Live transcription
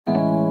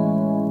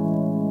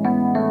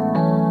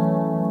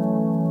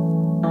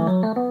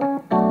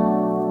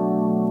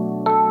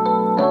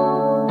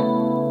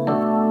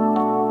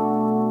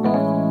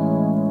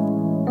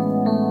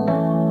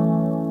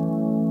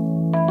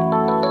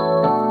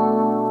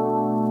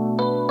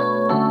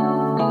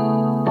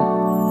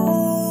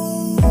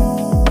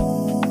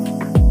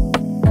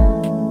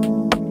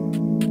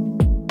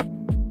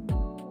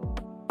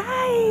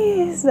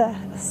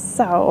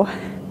So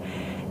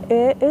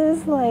it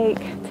is like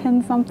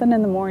 10 something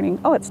in the morning.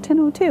 Oh, it's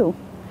 10:02.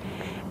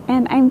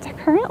 And I'm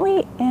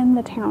currently in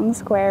the town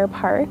square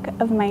park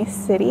of my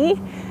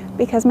city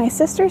because my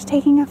sister's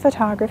taking a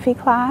photography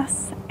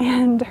class,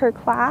 and her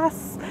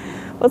class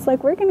was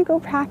like, we're gonna go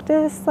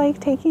practice like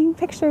taking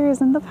pictures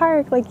in the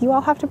park. Like, you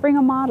all have to bring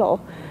a model.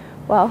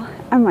 Well,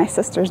 I'm my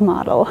sister's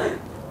model.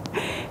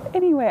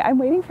 Anyway, I'm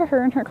waiting for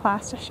her and her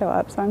class to show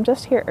up, so I'm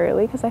just here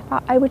early because I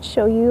thought I would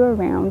show you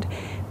around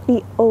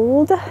the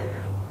old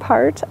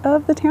part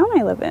of the town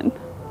I live in.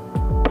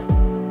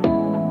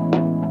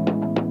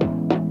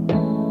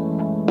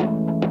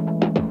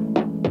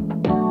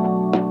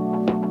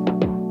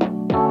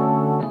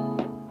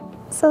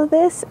 So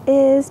this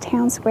is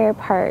Town Square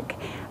Park.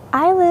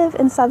 I live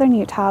in southern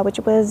Utah, which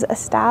was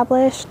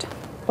established,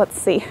 let's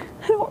see,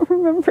 I don't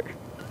remember,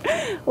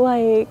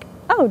 like,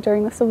 oh,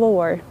 during the Civil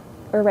War,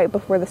 or right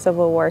before the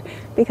Civil War,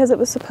 because it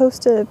was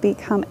supposed to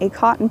become a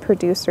cotton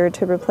producer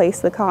to replace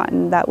the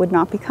cotton that would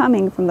not be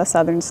coming from the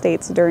southern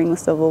states during the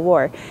Civil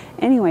War.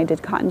 Anyway,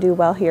 did cotton do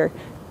well here?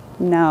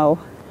 No,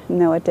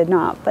 it did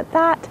not, but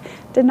that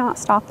did not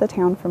stop the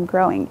town from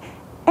growing.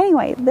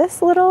 Anyway,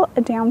 this little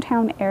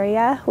downtown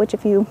area, which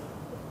if you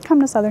come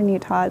to southern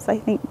Utah, it's I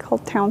think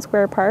called Town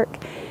Square Park,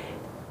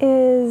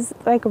 is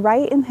like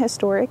right in the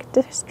historic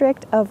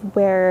district of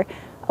where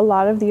a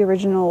lot of the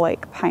original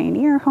like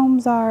pioneer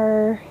homes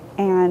are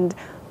and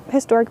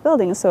historic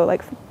buildings. So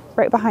like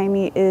right behind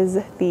me is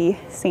the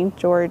St.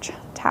 George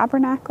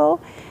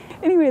Tabernacle.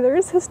 Anyway,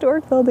 there's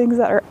historic buildings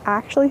that are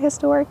actually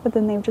historic, but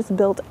then they've just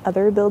built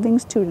other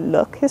buildings to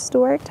look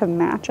historic to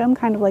match them,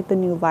 kind of like the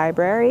new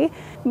library.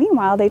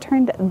 Meanwhile, they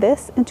turned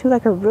this into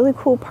like a really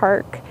cool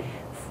park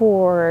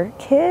for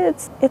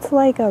kids. It's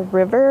like a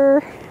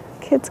river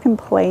kids can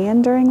play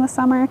in during the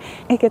summer.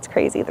 It gets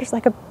crazy. There's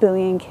like 1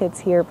 billion kids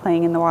here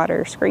playing in the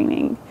water,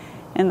 screaming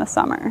in the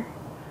summer.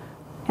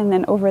 And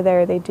then over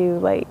there they do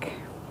like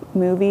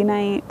movie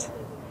night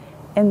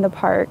in the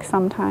park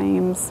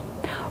sometimes.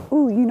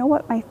 Ooh, you know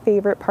what my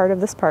favorite part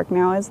of this park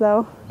now is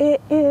though? It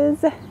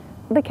is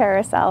the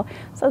carousel.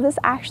 So this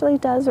actually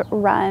does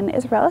run.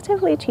 It's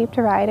relatively cheap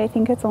to ride. I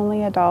think it's only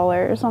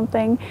 $1 or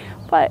something,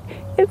 but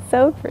it's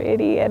so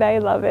pretty and I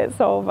love it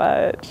so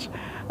much.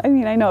 I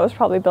mean, I know it was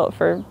probably built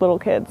for little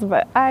kids,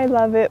 but I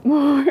love it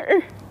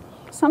more.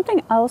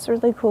 Something else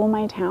really cool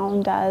my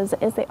town does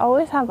is they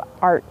always have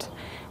art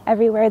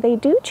everywhere. They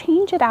do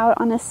change it out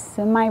on a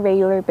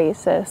semi-regular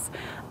basis.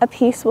 A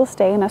piece will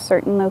stay in a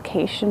certain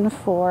location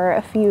for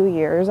a few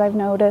years, I've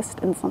noticed,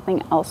 and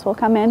something else will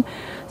come in.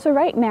 So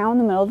right now in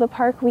the middle of the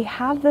park, we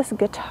have this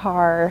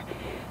guitar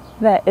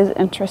that is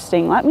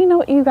interesting. Let me know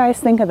what you guys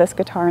think of this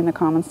guitar in the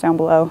comments down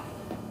below.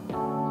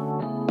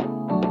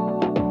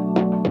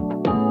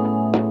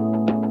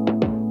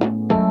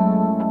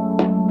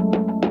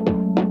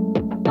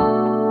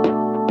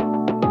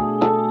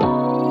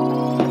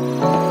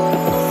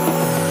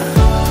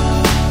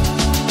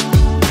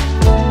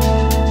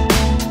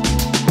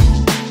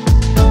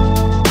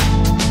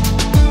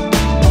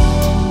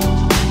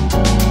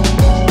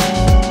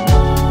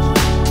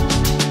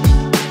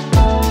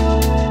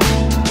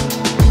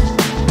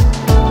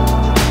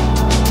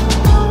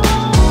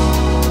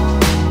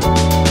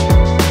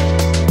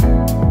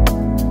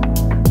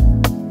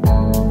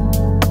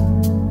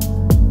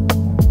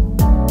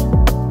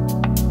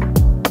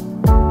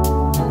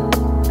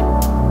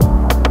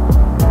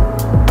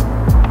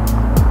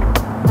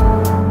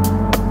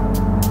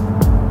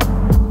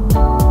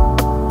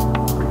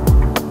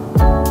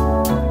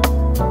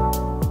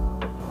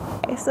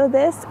 So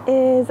this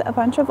is a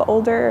bunch of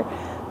older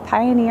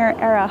pioneer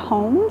era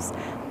homes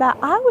that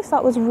I always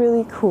thought was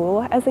really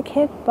cool as a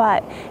kid,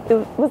 but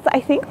it was, I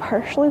think,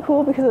 partially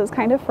cool because it was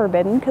kind of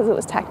forbidden because it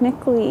was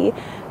technically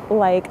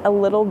like a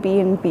little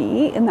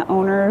B&B and the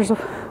owners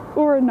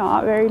were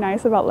not very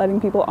nice about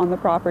letting people on the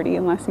property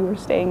unless you were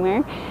staying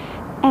there.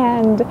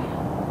 And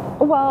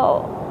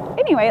well,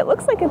 anyway, it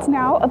looks like it's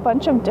now a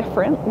bunch of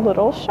different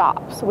little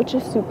shops, which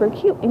is super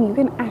cute, and you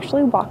can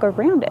actually walk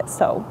around it.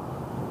 So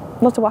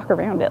let's walk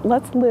around it.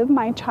 Let's live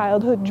my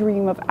childhood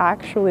dream of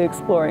actually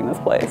exploring this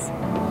place.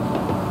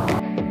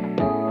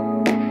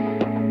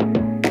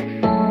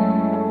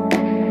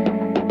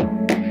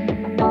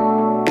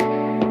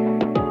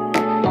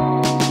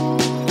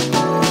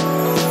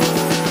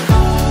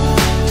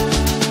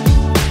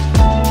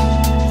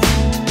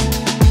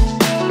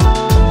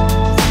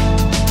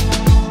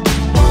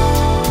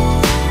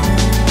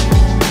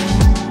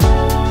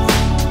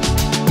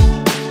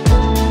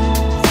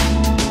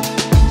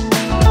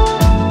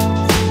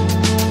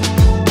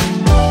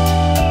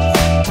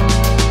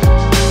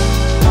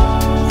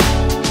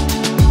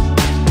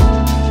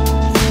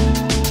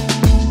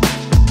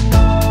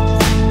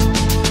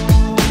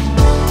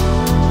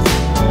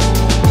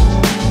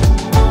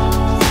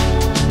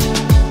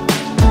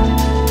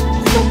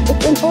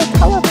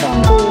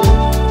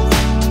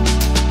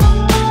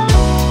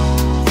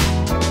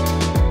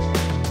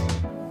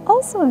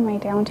 Also in my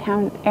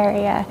downtown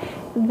area,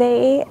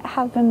 they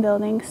have been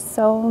building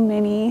so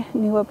many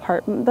new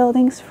apartment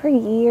buildings for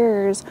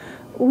years,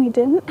 we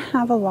didn't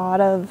have a lot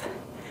of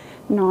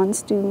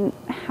non-student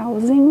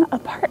housing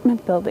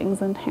apartment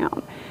buildings in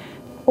town,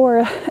 or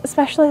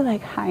especially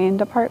like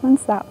high-end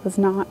apartments. That was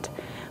not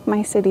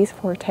my city's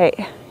forte.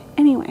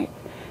 Anyway,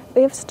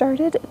 they have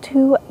started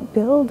to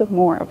build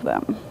more of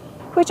them,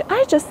 which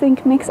I just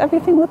think makes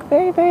everything look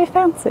very, very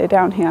fancy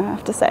down here, I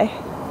have to say.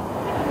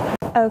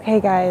 Okay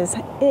guys,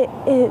 it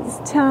is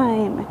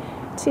time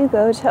to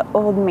go to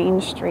Old Main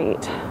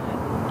Street,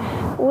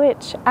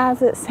 which,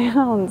 as it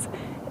sounds,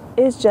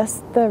 is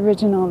just the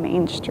original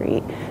Main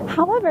Street.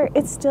 However,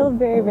 it's still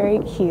very, very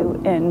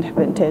cute and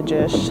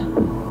vintage-ish.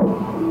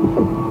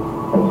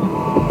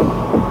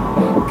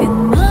 Good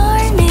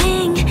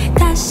morning,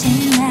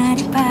 다시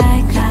날이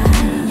밝아.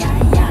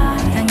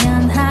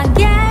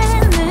 당연하게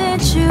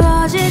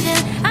늦추어지진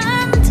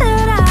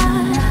않더라.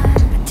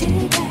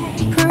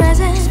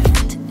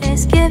 Present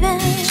is given.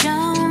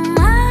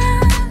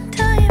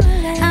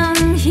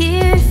 I'm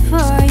here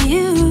for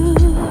you.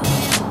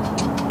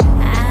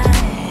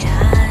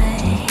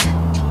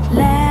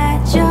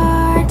 Let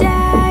your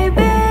day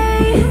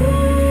be.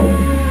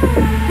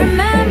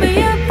 Remember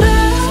your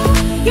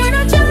blue. You're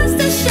not just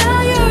a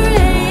show you're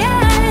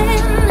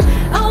in.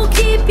 Oh,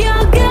 keep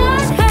your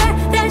good hair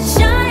that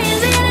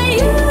shines in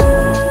you.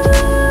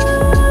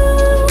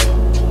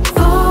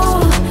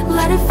 Fall,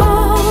 let it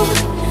fall.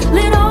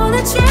 Let all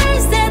the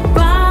chains that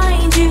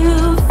bind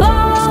you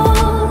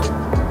fall.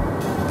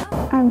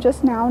 I'm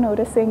just now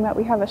noticing that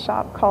we have a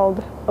shop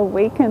called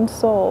Awakened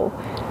Soul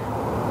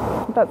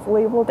that's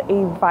labeled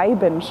a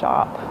vibin'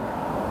 shop.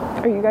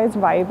 Are you guys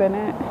vibing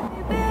it?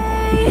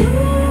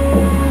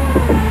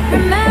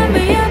 Remember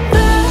your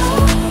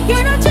blue.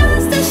 You're not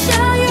just a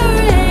show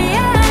you're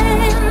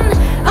in.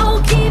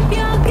 Oh, keep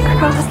your good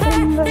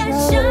Crossing the hair that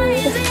road.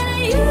 shines in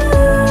you.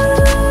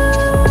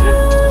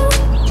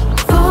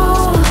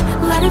 Fall,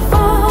 let it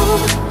fall.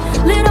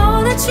 Let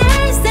all the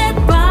chains that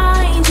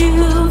bind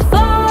you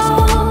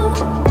fall.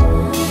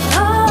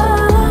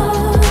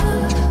 Oh,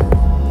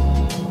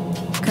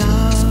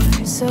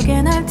 거울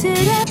속에 날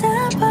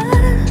들여다봐.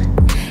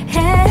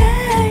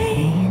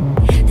 Hey,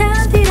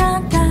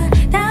 단디란다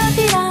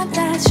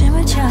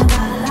춤을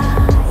춰봐라.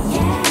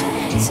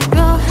 Yeah,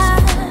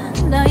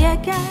 수고한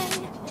너에게.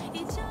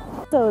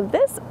 So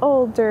this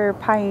older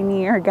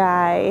pioneer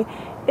guy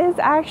is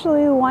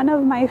actually one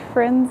of my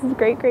friend's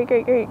great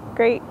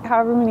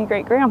however many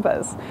great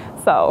grandpas.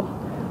 So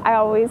I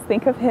always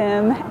think of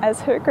him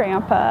as her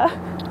grandpa.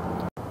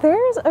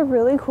 There's a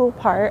really cool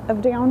part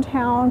of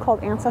downtown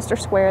called Ancestor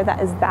Square that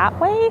is that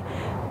way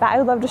that I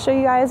would love to show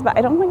you guys, but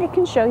I don't think I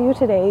can show you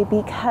today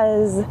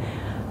because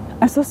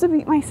I'm supposed to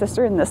meet my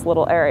sister in this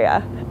little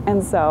area.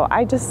 And so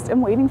I just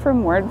am waiting for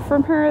word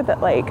from her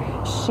that like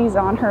she's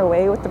on her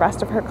way with the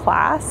rest of her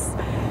class.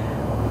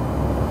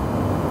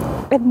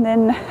 And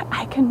then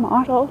I can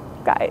model,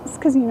 guys,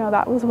 because you know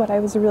that was what I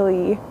was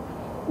really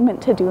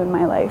meant to do in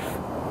my life.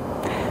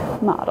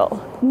 Model.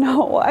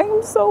 No,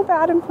 I'm so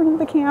bad in front of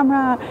the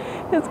camera.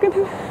 It's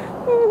gonna...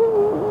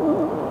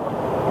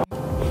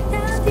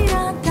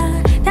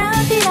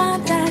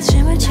 단디란다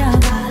춤을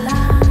춰봐라.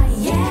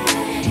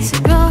 Yeah,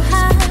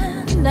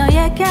 수고한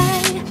너에게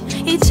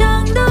이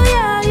정도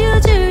여유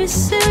줄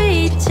수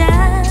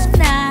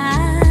있잖아.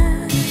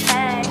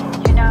 Hey,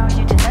 you know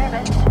you deserve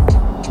it.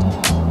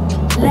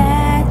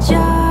 Let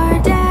your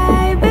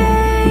day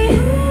be.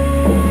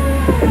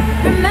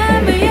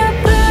 Remember your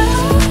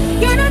blue.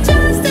 You're not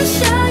just a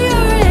show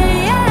you're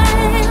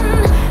in.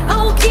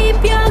 Oh, keep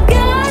your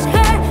good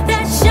hair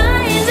that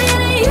shines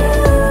in you.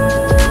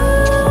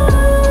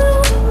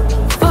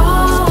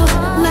 Fall,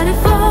 let it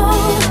fall.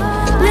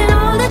 Let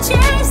all the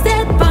chains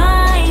that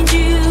bind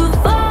you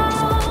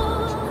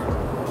fall.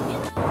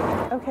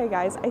 Okay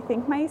guys, I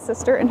think my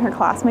sister and her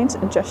classmates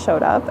just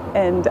showed up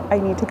and I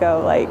need to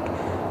go like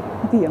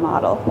be a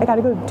model. I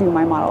gotta go do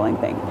my modeling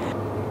thing.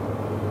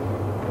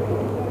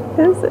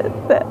 Is it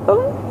them?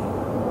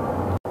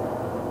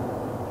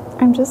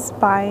 I'm just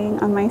spying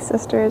on my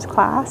sister's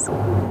class.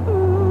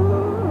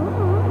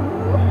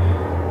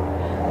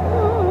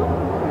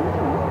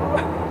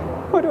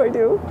 What do I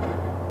do?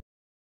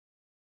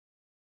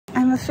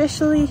 I'm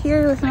officially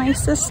here with my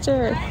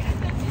sister.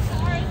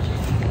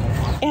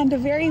 And a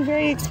very,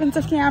 very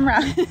expensive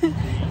camera.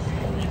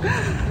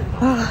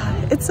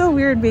 Oh, it's so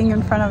weird being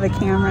in front of a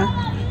camera.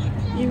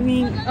 You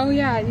mean, oh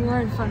yeah, you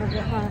are in front of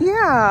it, huh?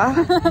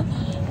 Yeah.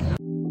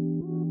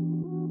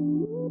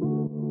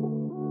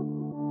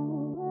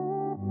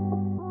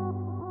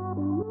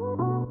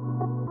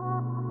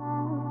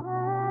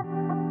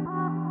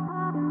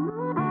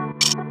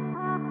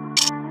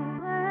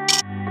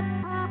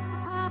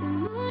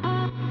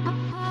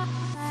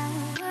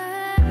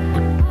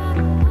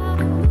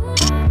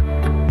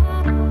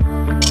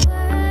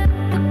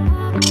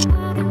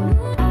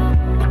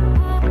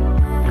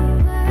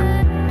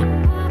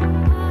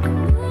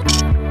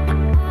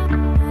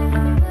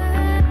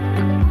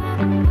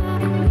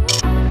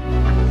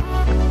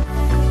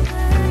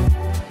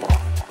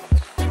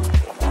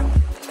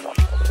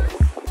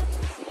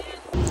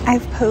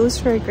 I've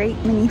posed for great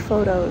many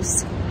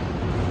photos.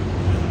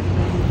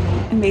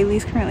 And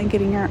Bailey's currently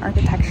getting her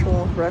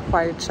architectural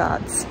required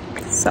shots.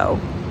 So,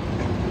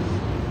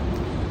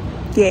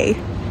 yay.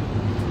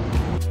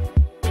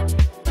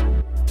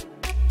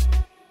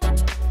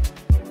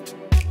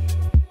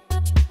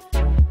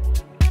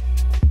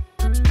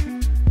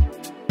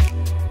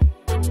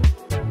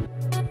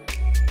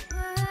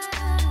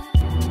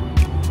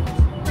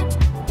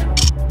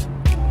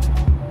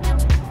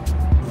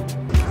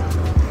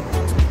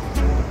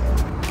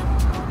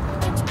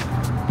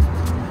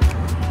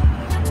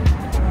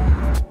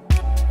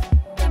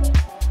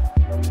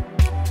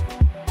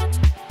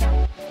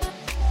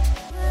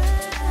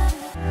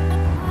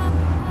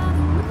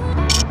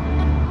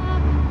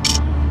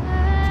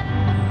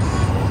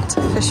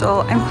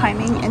 I'm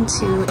climbing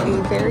into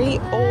a very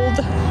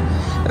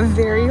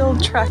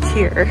old truck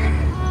here.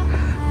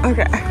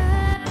 Okay. It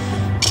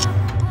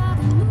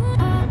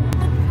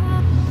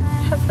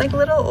has like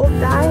little old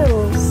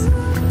dials.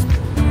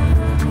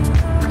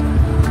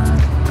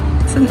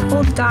 It's an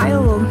old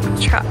dial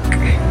truck.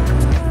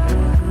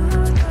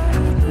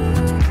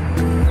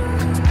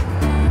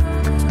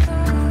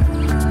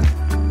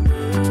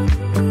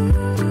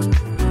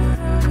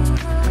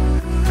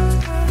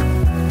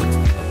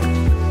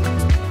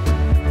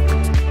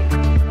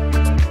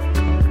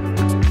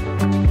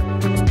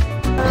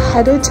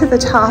 Headed to the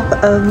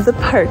top of the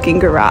parking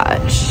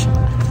garage.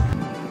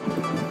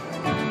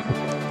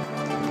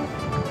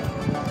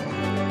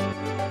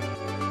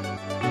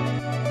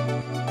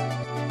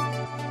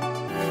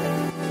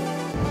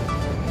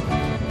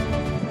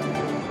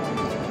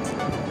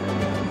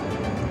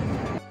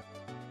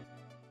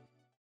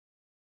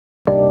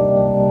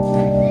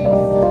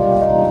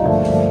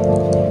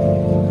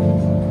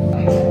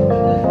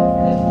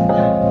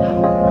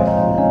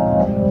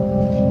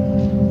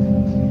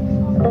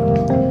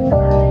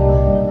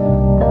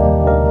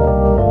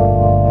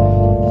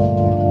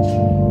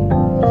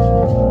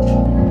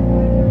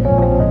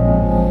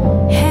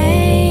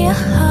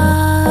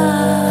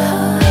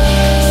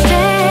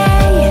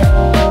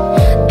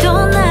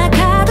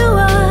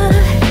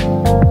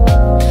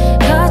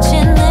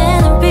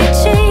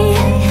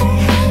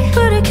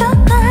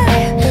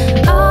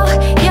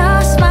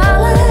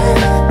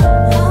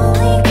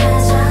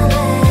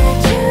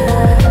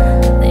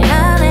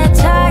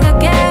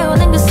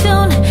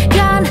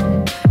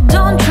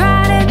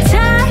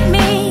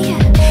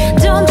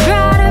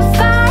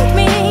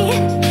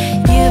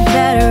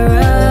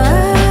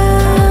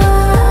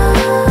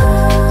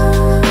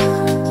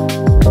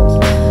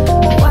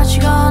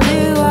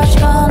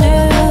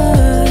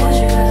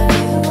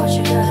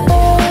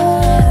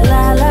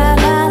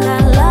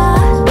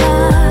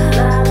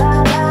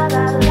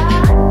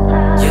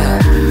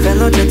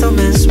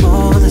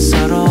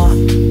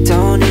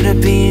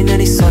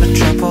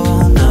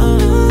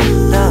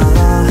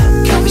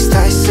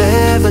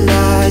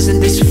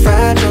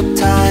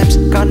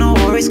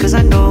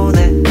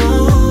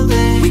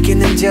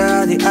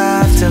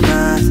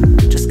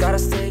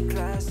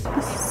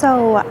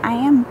 So I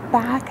am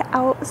back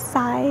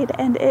outside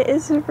and it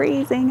is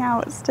freezing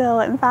out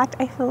still. In fact,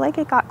 I feel like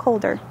it got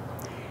colder.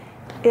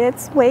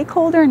 It's way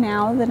colder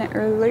now than it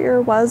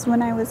earlier was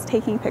when I was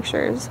taking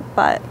pictures,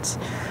 but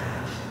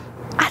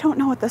I don't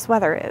know what this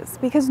weather is,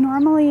 because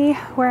normally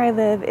where I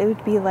live it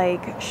would be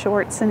like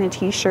shorts and a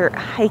t-shirt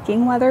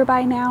hiking weather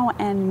by now,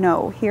 and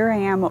no, here I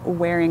am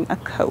wearing a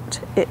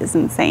coat. It is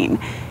insane.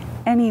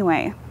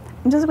 Anyway,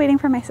 I'm just waiting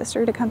for my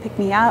sister to come pick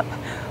me up.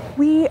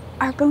 We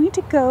are going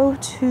to go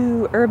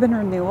to Urban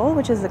Renewal,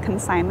 which is a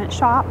consignment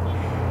shop.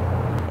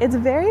 It's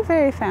very,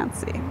 very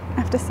fancy, I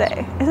have to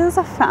say. It is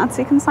a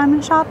fancy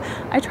consignment shop.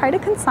 I tried to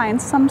consign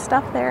some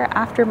stuff there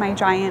after my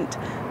giant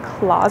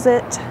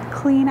closet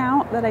clean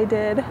out that I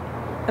did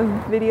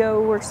a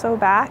video or so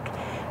back.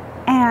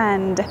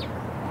 And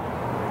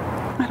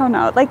I don't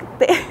know, like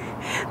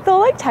they'll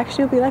like text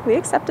you, be like, we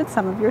accepted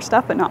some of your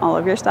stuff, but not all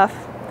of your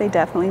stuff. They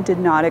definitely did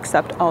not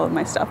accept all of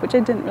my stuff, which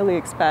I didn't really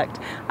expect.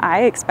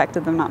 I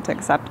expected them not to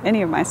accept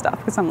any of my stuff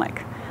because I'm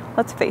like,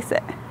 let's face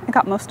it, I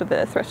got most of it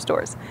at thrift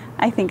stores.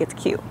 I think it's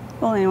cute.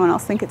 Will anyone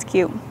else think it's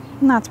cute?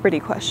 And that's pretty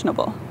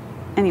questionable.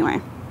 Anyway,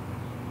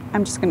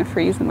 I'm just gonna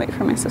freeze and wait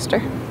for my sister.